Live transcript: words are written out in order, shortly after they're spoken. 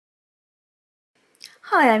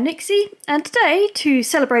Hi, I'm Nixie, and today, to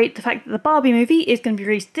celebrate the fact that the Barbie movie is going to be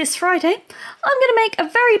released this Friday, I'm going to make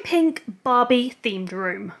a very pink Barbie themed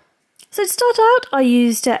room. So to start out, I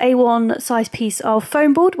used an A1 size piece of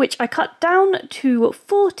foam board, which I cut down to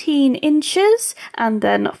 14 inches and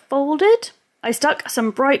then folded. I stuck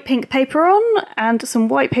some bright pink paper on and some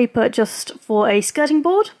white paper just for a skirting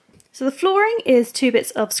board. So the flooring is 2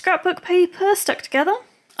 bits of scrapbook paper stuck together.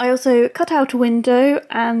 I also cut out a window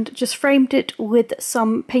and just framed it with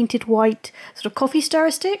some painted white sort of coffee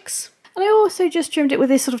stirrer sticks. And I also just trimmed it with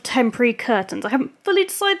this sort of temporary curtains. I haven't fully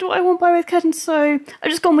decided what I want by with curtains, so I've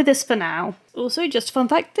just gone with this for now. Also, just a fun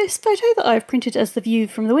fact, this photo that I've printed as the view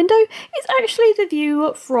from the window is actually the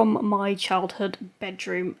view from my childhood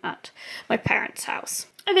bedroom at my parents' house.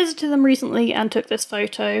 I visited them recently and took this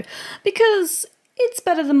photo because it's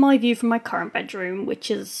better than my view from my current bedroom,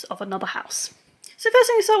 which is of another house. So first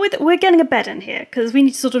thing to start with, we're getting a bed in here because we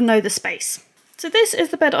need to sort of know the space. So this is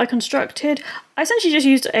the bed I constructed. I essentially just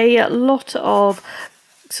used a lot of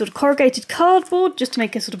sort of corrugated cardboard just to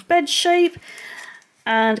make a sort of bed shape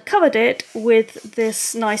and covered it with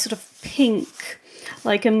this nice sort of pink,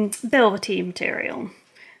 like velvety material.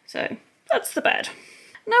 So that's the bed.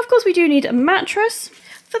 Now of course we do need a mattress.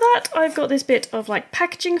 For that I've got this bit of like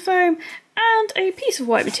packaging foam and a piece of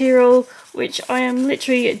white material which I am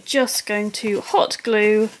literally just going to hot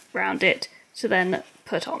glue around it to then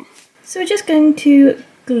put on. So we're just going to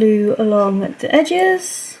glue along the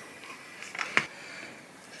edges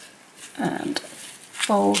and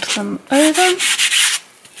fold them over.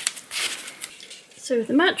 So with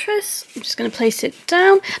the mattress, I'm just going to place it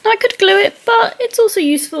down. Now I could glue it, but it's also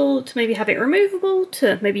useful to maybe have it removable,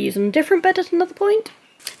 to maybe use on a different bed at another point.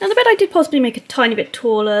 Now the bed I did possibly make a tiny bit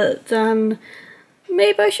taller than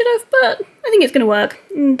maybe I should have, but I think it's going to work,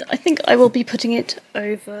 and I think I will be putting it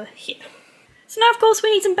over here. So now of course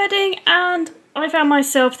we need some bedding, and I found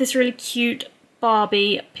myself this really cute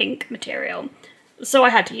Barbie pink material, so I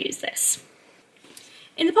had to use this.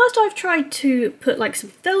 In the past I've tried to put like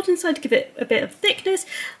some felt inside to give it a bit of thickness,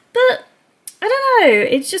 but I don't know,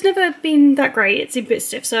 it's just never been that great. It's a bit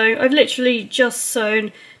stiff, so I've literally just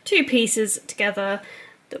sewn 2 pieces together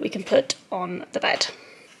that we can put on the bed.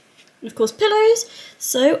 And of course pillows,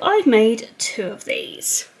 so I've made 2 of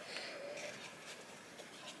these.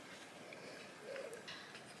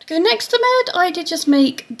 To go next to the bed, I did just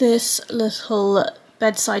make this little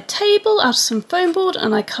bedside table out of some foam board,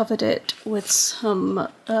 and I covered it with some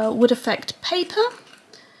wood effect paper.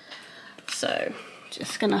 So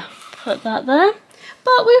just gonna put that there.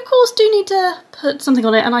 But we of course do need to put something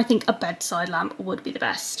on it, and I think a bedside lamp would be the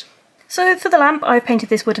best. So for the lamp, I've painted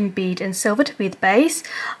this wooden bead in silver to be the base.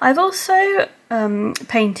 I've also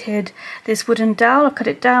painted this wooden dowel. I've cut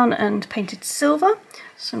it down and painted silver.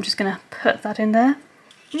 So I'm just going to put that in there.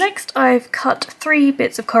 Next, I've cut 3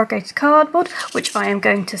 bits of corrugated cardboard, which I am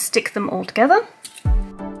going to stick them all together.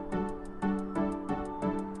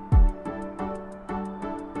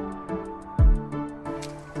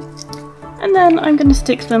 And then I'm going to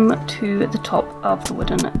stick them to the top of the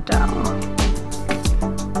wooden dowel.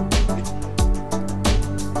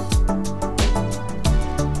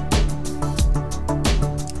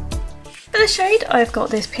 For the shade, I've got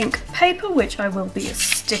this pink paper which I will be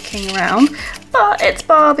sticking around, but it's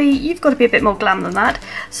Barbie, you've got to be a bit more glam than that.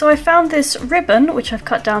 So I found this ribbon which I've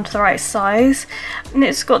cut down to the right size, and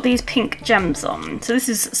it's got these pink gems on. So this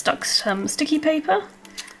is stuck some sticky paper,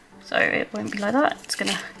 so it won't be like that, it's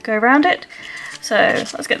going to go around it. So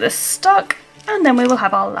let's get this stuck and then we will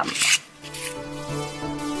have our lamp.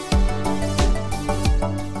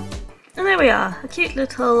 And there we are, a cute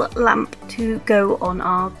little lamp to go on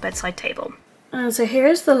our bedside table. And so here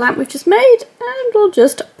is the lamp we've just made, and we'll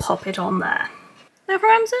just pop it on there. Now for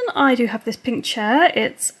Amazon, I do have this pink chair.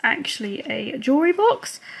 It's actually a jewellery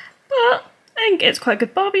box, but I think it's quite a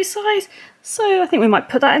good Barbie size, so I think we might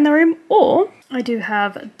put that in the room. Or I do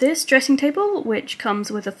have this dressing table, which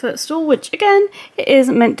comes with a footstool, which again, it is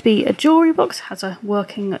meant to be a jewellery box, has a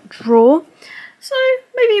working drawer. So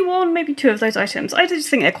maybe 1, maybe 2 of those items. I just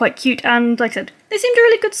think they're quite cute, and like I said, they seemed a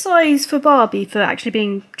really good size for Barbie for actually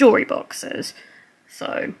being jewellery boxes.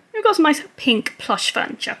 So we've got some nice pink plush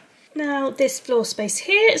furniture. Now this floor space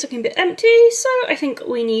here is looking a bit empty, so I think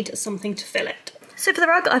we need something to fill it. So for the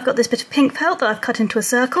rug, I've got this bit of pink felt that I've cut into a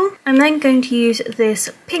circle. I'm then going to use this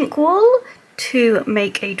pink wool to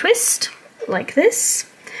make a twist, like this.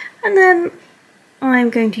 And then I'm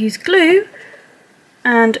going to use glue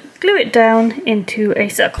and glue it down into a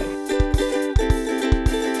circle.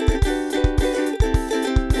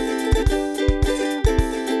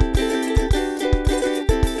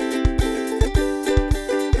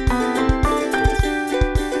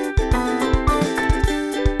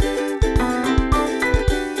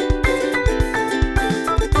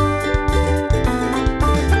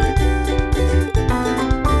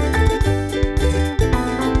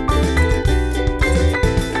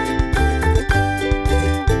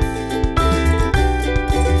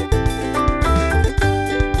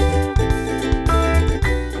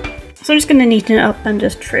 So I'm just going to neaten it up and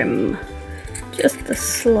just trim just the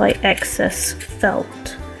slight excess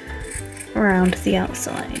felt around the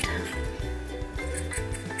outside.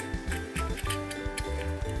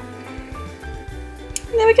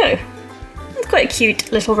 And there we go. It's quite a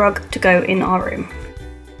cute little rug to go in our room.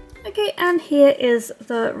 Okay, and here is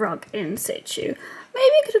the rug in situ. Maybe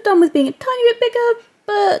I could have done with being a tiny bit bigger,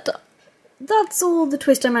 but that's all the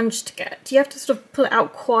twist I managed to get. You have to sort of pull it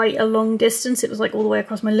out quite a long distance. It was like all the way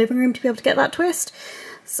across my living room to be able to get that twist.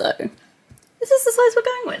 So this is the size we're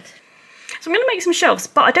going with. So I'm going to make some shelves,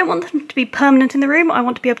 but I don't want them to be permanent in the room. I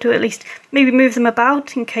want to be able to at least maybe move them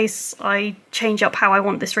about in case I change up how I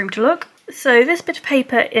want this room to look. So this bit of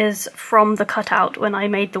paper is from the cutout when I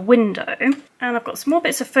made the window. And I've got some more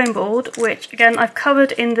bits of foam board, which again I've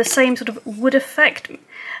covered in the same sort of wood effect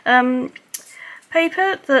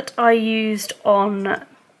paper that I used on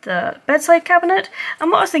the bedside cabinet.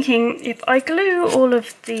 And what I was thinking, if I glue all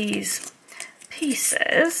of these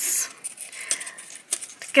pieces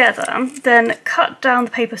together, then cut down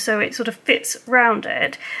the paper so it sort of fits round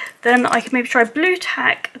it, then I could maybe try blue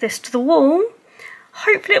tack this to the wall.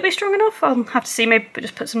 Hopefully it'll be strong enough. I'll have to see, maybe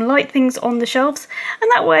just put some light things on the shelves,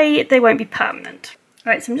 and that way they won't be permanent.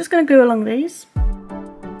 Right, so I'm just going to glue along these.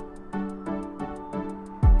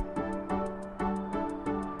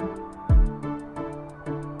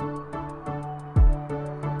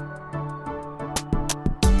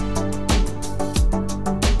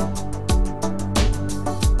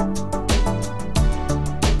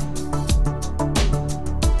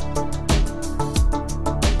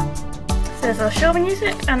 There's our shelving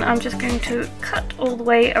unit, and I'm just going to cut all the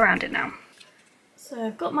way around it now. So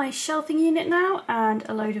I've got my shelving unit now and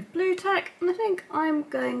a load of blue tack, and I think I'm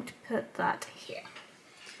going to put that here.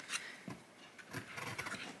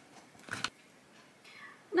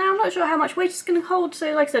 Now I'm not sure how much weight it's going to hold,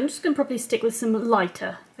 so like I said, I'm just going to probably stick with some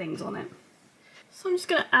lighter things on it. So I'm just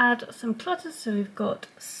going to add some clutter, so we've got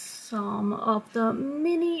some of the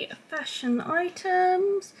mini fashion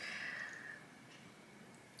items.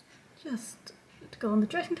 Just to go on the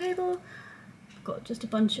dressing table. I've got just a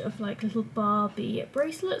bunch of like little Barbie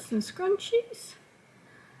bracelets and scrunchies.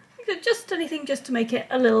 Just anything just to make it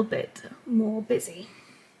a little bit more busy.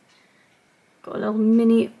 Got a little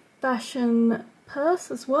mini fashion purse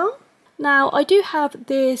as well. Now I do have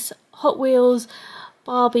this Hot Wheels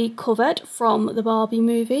Barbie Corvette from the Barbie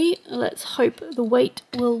movie. Let's hope the weight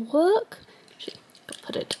will work. Actually, I'll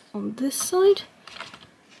put it on this side.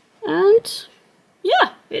 And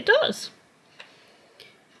yeah, it does.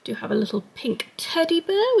 Do have a little pink teddy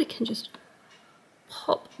bear. We can just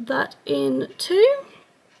pop that in too.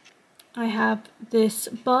 I have this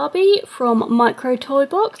Barbie from Micro Toy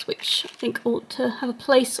Box, which I think ought to have a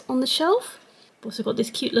place on the shelf. I've also got this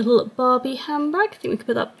cute little Barbie handbag. I think we could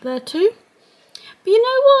put that there too. But you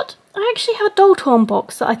know what? I actually have a doll to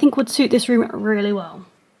unbox that I think would suit this room really well.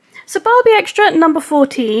 So Barbie Extra number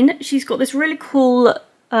 14, she's got this really cool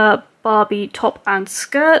Barbie top and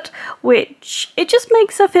skirt, which it just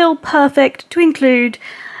makes her feel perfect to include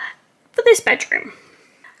for this bedroom.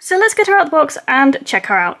 So let's get her out of the box and check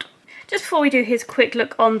her out. Just before we do, here's a quick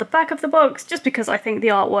look on the back of the box, just because I think the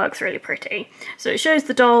artwork's really pretty. So it shows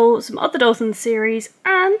the doll, some other dolls in the series,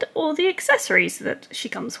 and all the accessories that she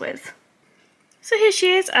comes with. So here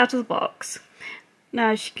she is out of the box.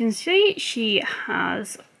 Now as you can see, she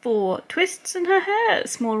has 4 twists in her hair, a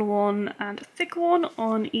smaller one and a thicker one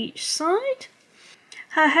on each side.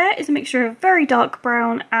 Her hair is a mixture of very dark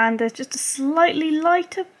brown, and there's just a slightly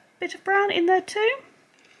lighter bit of brown in there too.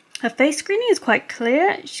 Her face screening is quite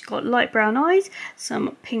clear. She's got light brown eyes,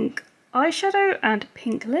 some pink eyeshadow and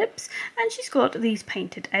pink lips, and she's got these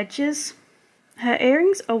painted edges. Her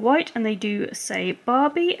earrings are white and they do say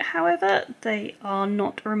Barbie, however they are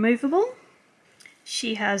not removable.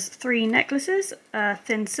 She has 3 necklaces, a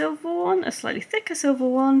thin silver one, a slightly thicker silver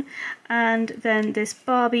one, and then this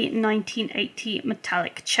Barbie 1980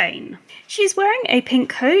 metallic chain. She's wearing a pink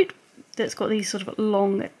coat that's got these sort of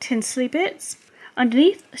long tinsely bits.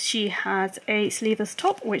 Underneath she has a sleeveless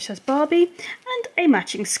top which says Barbie and a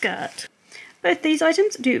matching skirt. Both these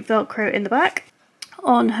items do Velcro in the back.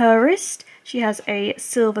 On her wrist she has a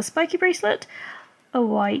silver spiky bracelet, a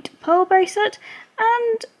white pearl bracelet,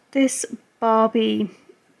 and this Barbie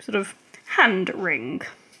sort of hand ring.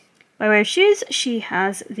 By way of shoes, she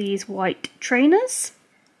has these white trainers,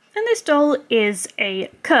 and this doll is a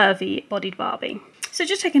curvy bodied Barbie. So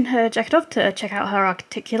just taking her jacket off to check out her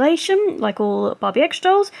articulation. Like all Barbie Extra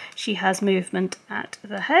dolls, she has movement at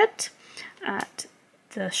the head, at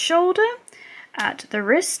the shoulder, at the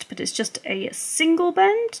wrist, but it's just a single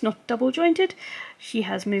bend, not double jointed. She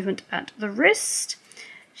has movement at the wrist.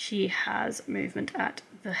 She has movement at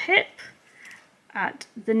the hip, at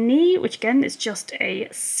the knee, which again is just a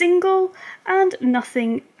single, and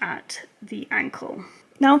nothing at the ankle.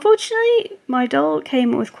 Now unfortunately my doll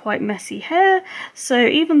came with quite messy hair, so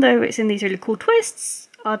even though it's in these really cool twists,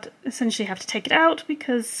 I'd essentially have to take it out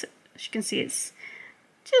because, as you can see, it's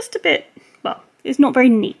just a bit, well, it's not very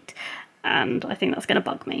neat, and I think that's going to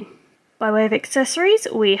bug me. By way of accessories,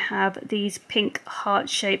 we have these pink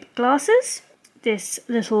heart-shaped glasses, this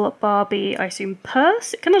little Barbie, I assume,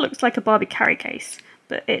 purse. It kind of looks like a Barbie carry case,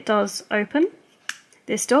 but it does open.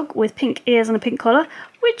 This dog with pink ears and a pink collar,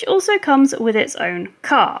 which also comes with its own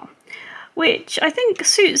car, which I think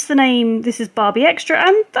suits the name. This is Barbie Extra,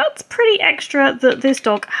 and that's pretty extra that this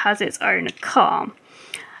dog has its own car.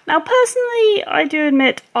 Now personally, I do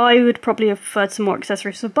admit I would probably have preferred some more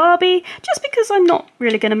accessories for Barbie, just because I'm not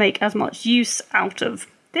really going to make as much use out of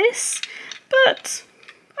this, but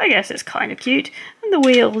I guess it's kind of cute, and the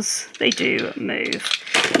wheels, they do move.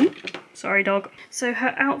 Ooh, sorry dog. So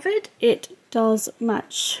her outfit, it does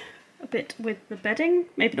match a bit with the bedding,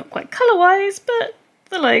 maybe not quite colour-wise, but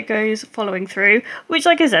the logo's following through, which,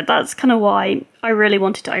 like I said, that's kind of why I really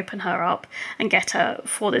wanted to open her up and get her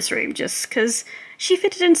for this room, just because she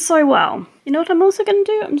fitted in so well. You know what I'm also going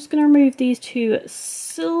to do? I'm just going to remove these two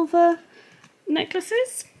silver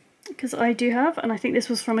necklaces, because I do have, and I think this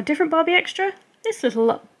was from a different Barbie Extra, this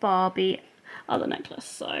little Barbie other necklace,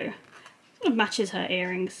 so it sort of matches her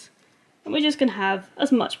earrings. And we're just going to have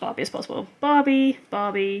as much Barbie as possible. Barbie,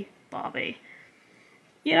 Barbie, Barbie.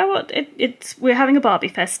 You know what, we're having a Barbie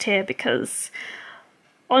fest here because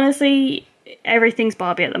honestly, everything's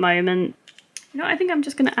Barbie at the moment. You know, I think I'm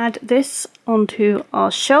just going to add this onto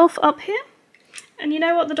our shelf up here. And you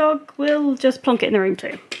know what, the dog will just plonk it in the room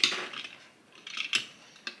too.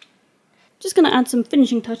 Just going to add some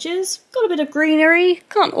finishing touches. Got a bit of greenery,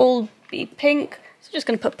 can't all be pink, so just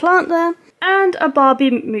going to put a plant there. And a Barbie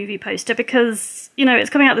movie poster because, you know, it's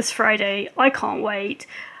coming out this Friday. I can't wait.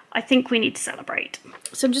 I think we need to celebrate.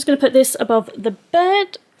 So I'm just going to put this above the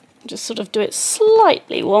bed. Just sort of do it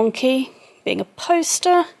slightly wonky, being a poster.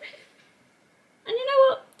 And you know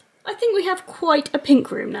what? I think we have quite a pink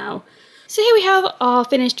room now. So here we have our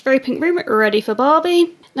finished very pink room ready for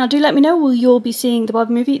Barbie. Now do let me know, will you all be seeing the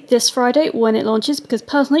Barbie movie this Friday when it launches? Because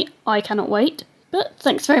personally, I cannot wait. But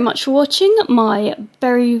thanks very much for watching my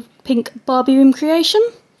very pink Barbie room creation.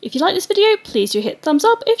 If you like this video, please do hit thumbs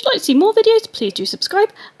up. If you'd like to see more videos, please do subscribe,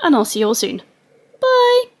 and I'll see you all soon.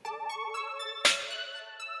 Bye!